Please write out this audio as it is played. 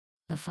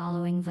The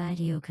following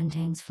video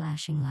contains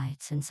flashing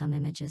lights and some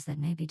images that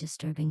may be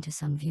disturbing to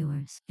some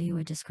viewers.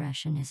 Viewer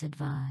discretion is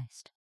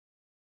advised.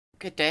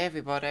 Good day,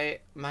 everybody.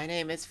 My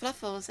name is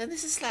Fluffles, and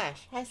this is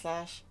Slash. Hi,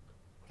 Slash.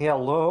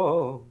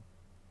 Hello.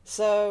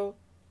 So,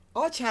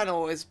 our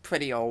channel is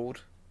pretty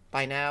old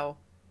by now,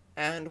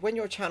 and when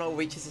your channel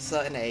reaches a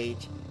certain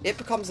age, it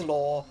becomes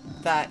law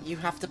that you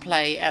have to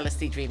play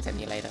LSD Dreams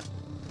Emulator.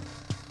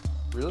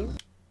 Really?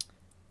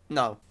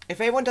 No. If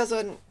anyone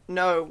doesn't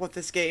know what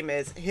this game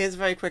is, here's a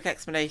very quick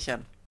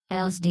explanation.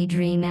 LSD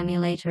Dream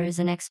Emulator is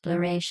an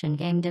exploration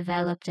game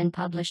developed and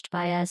published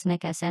by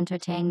Asmik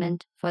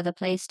Entertainment for the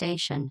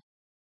PlayStation.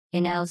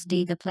 In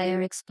LSD, the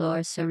player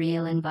explores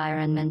surreal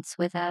environments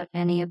without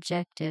any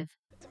objective.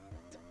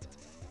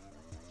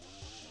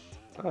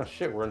 Oh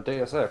shit, we're in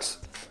Deus Ex.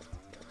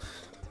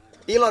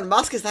 Elon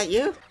Musk, is that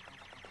you?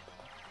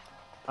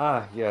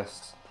 Ah,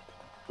 yes.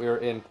 We're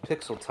in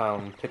Pixel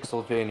Town,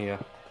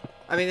 Pixelvania.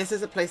 I mean, this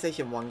is a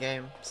PlayStation 1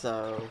 game,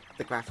 so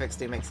the graphics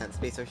do make sense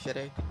to be so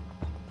shitty.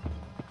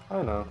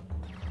 I know.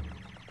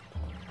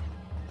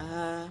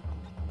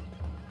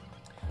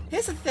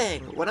 Here's the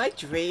thing. When I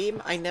dream,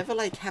 I never,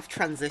 have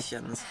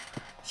transitions.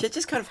 Shit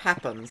just kind of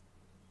happens.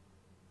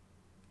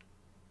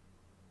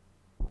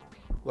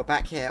 We're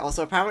back here.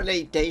 Also,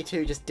 apparently, day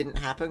 2 just didn't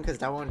happen, because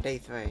now we're on day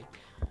 3.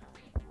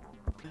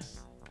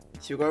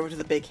 Should we go over to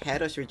the big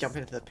head, or should we jump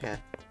into the pit?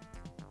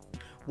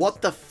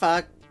 What the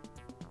fuck?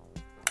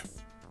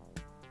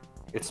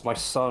 It's my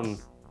son,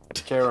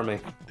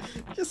 Jeremy.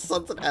 Your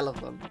son's an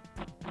elephant.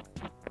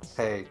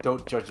 Hey,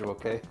 don't judge him,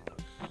 okay?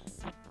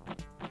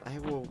 I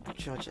will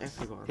judge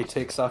everyone. He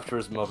takes after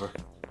his mother.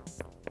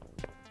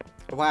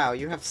 Wow,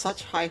 you have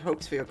such high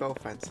hopes for your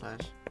girlfriend, Slash.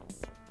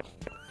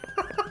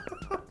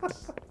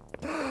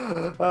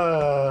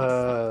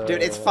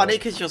 Dude, it's funny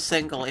because you're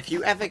single. If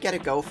you ever get a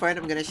girlfriend,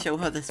 I'm gonna show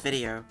her this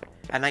video.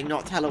 And,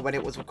 not tell her when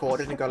it was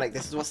recorded and go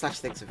this is what Slash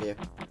thinks of you.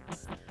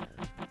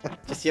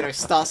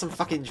 Just, start some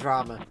fucking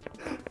drama.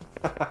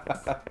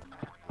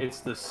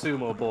 It's the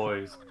Sumo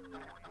Boys.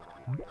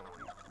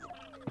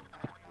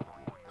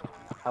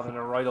 Having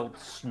a right old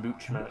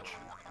smooch match.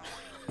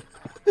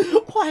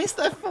 Why is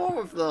there 4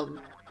 of them?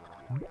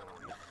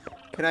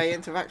 Can I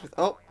interact with...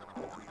 Oh!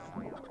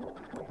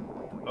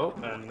 Oh,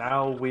 and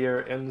now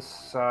we're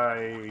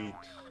inside...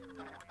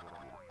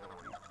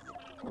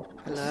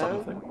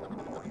 Hello? Something.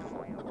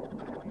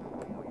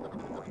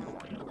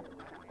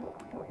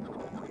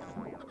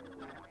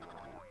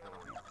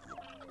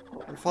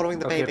 I'm following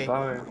the Okay, baby.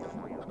 bye.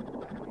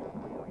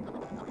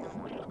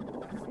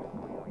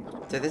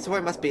 So this is what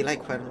it must be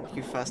like when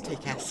you first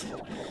take acid.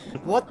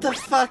 What the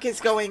fuck is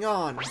going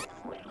on?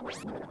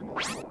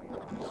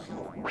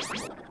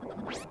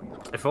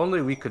 If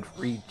only we could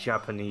read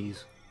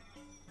Japanese.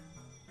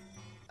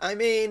 I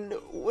mean,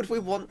 would we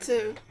want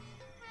to?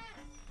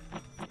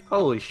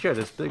 Holy shit,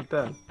 it's Big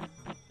Ben.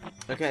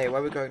 Okay,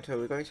 where are we going to?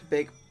 We're going to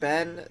Big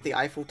Ben, the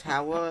Eiffel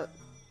Tower,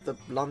 the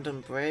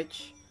London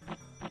Bridge,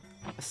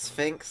 a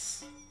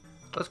Sphinx.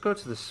 Let's go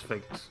to the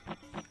Sphinx.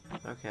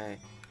 Okay.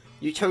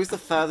 You chose the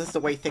furthest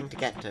away thing to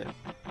get to.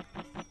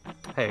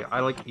 Hey,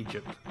 I like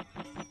Egypt.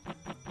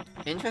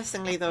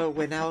 Interestingly though,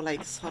 we're now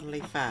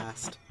suddenly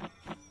fast.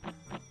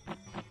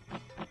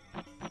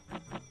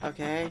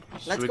 Okay,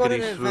 let's go on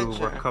an adventure.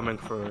 We're coming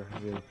for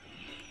you.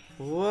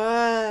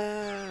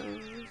 Whoa!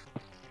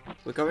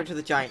 We're going to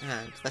the giant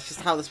hand. That's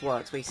just how this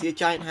works. When you see a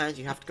giant hand,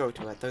 you have to go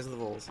to it. Those are the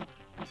rules.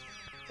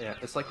 Yeah,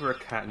 it's like we're a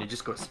cat and you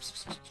just go...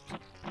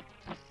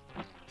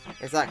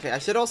 Exactly. I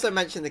should also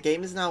mention the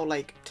game is now,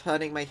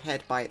 turning my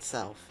head by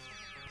itself.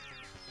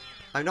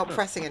 I'm not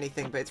pressing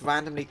anything, but it's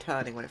randomly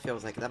turning when it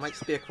feels like it. That might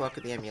just be a quirk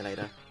of the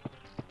emulator.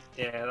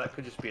 Yeah, that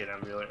could just be an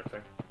emulator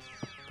thing.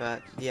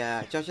 But,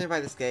 yeah, judging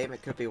by this game,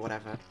 it could be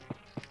whatever.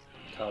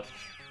 Touch.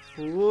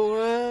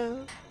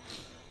 Whoa.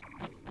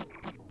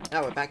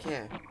 Oh, we're back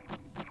here.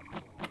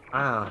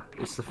 Ah,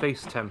 it's the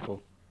Face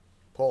Temple.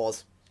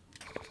 Pause.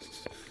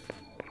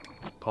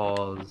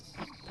 Pause.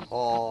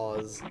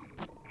 Pause.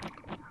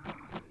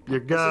 You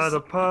gotta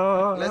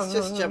pause. Let's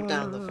just jump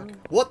down the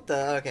fuck. What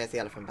the? Okay, it's the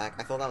elephant back.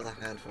 I thought that was a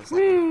hand for a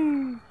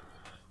second. Whee!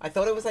 I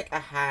thought it was a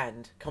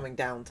hand coming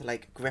down to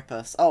grip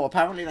us. Oh,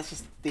 apparently that's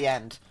just the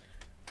end.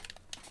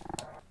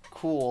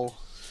 Cool.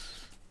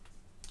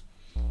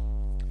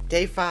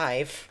 Day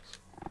 5.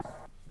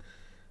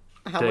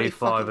 Day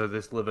 5 of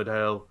this living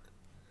hell.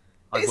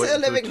 Is it a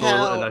living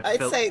hell?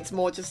 I'd say it's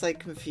more just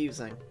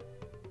confusing.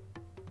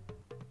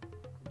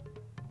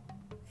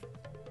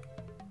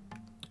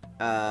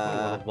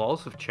 Oh, the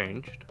walls have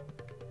changed.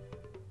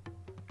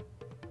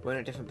 We're in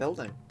a different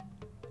building.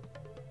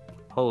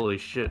 Holy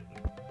shit.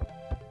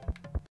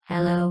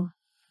 Hello.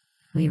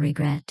 We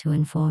regret to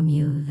inform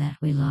you that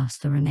we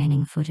lost the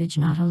remaining footage.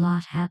 Not a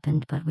lot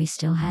happened, but we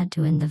still had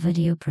to end the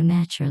video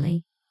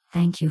prematurely.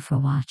 Thank you for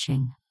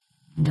watching.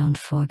 Don't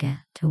forget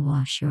to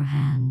wash your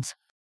hands.